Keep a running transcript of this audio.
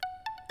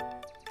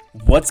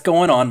What's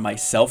going on, my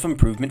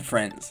self-improvement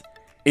friends?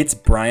 It's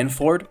Brian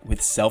Ford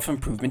with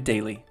Self-Improvement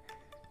Daily.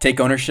 Take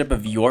ownership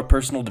of your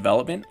personal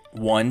development,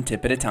 one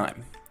tip at a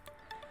time.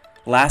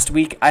 Last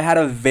week, I had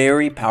a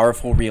very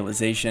powerful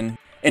realization,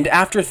 and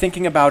after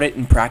thinking about it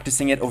and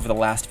practicing it over the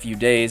last few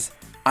days,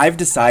 I've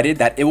decided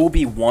that it will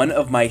be one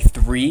of my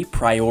 3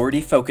 priority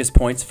focus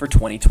points for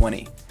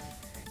 2020.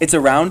 It's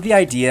around the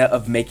idea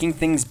of making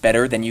things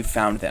better than you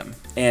found them,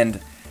 and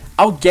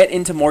I'll get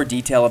into more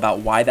detail about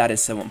why that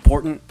is so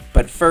important,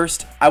 but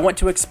first, I want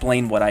to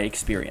explain what I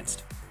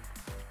experienced.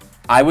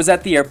 I was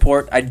at the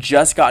airport, I'd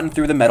just gotten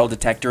through the metal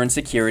detector and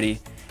security,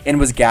 and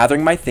was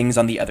gathering my things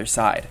on the other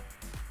side.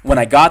 When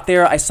I got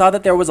there, I saw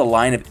that there was a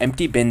line of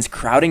empty bins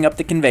crowding up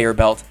the conveyor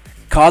belt,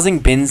 causing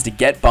bins to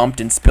get bumped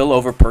and spill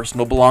over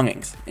personal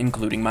belongings,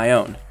 including my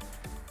own.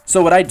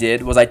 So what I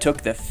did was I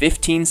took the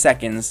 15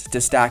 seconds to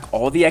stack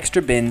all the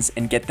extra bins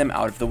and get them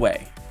out of the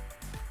way.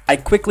 I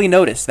quickly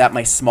noticed that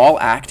my small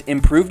act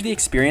improved the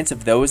experience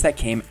of those that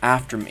came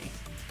after me.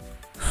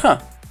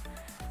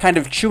 Kind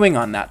of chewing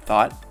on that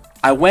thought,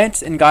 I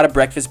went and got a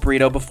breakfast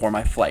burrito before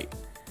my flight.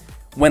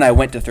 When I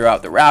went to throw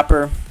out the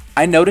wrapper,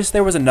 I noticed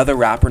there was another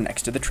wrapper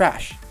next to the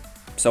trash.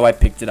 So I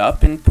picked it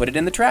up and put it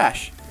in the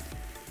trash.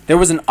 There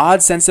was an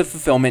odd sense of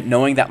fulfillment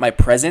knowing that my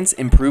presence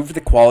improved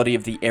the quality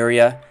of the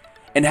area,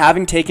 and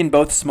having taken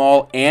both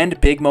small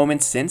and big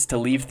moments since to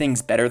leave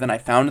things better than I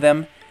found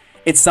them,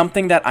 it's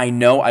something that I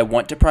know I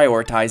want to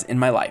prioritize in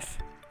my life.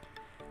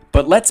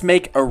 But let's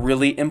make a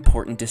really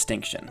important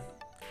distinction.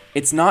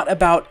 It's not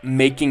about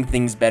making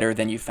things better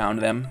than you found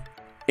them.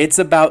 It's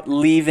about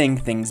leaving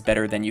things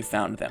better than you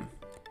found them.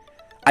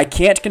 I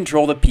can't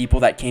control the people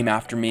that came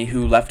after me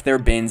who left their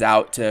bins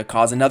out to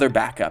cause another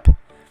backup,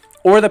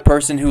 or the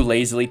person who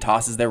lazily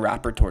tosses their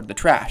wrapper toward the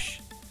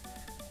trash.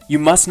 You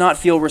must not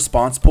feel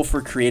responsible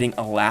for creating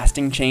a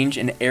lasting change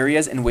in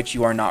areas in which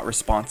you are not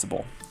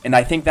responsible. And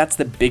I think that's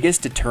the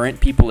biggest deterrent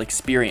people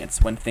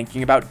experience when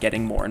thinking about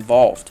getting more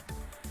involved.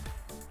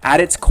 At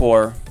its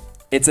core,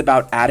 it's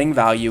about adding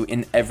value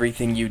in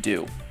everything you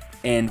do.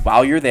 And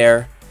while you're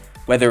there,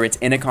 whether it's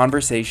in a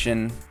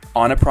conversation,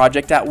 on a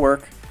project at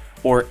work,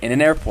 or in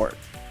an airport,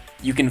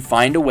 you can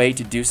find a way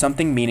to do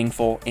something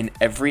meaningful in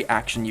every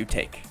action you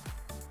take.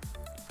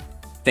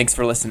 Thanks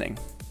for listening.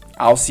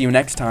 I'll see you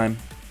next time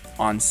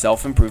on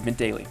Self-Improvement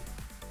Daily.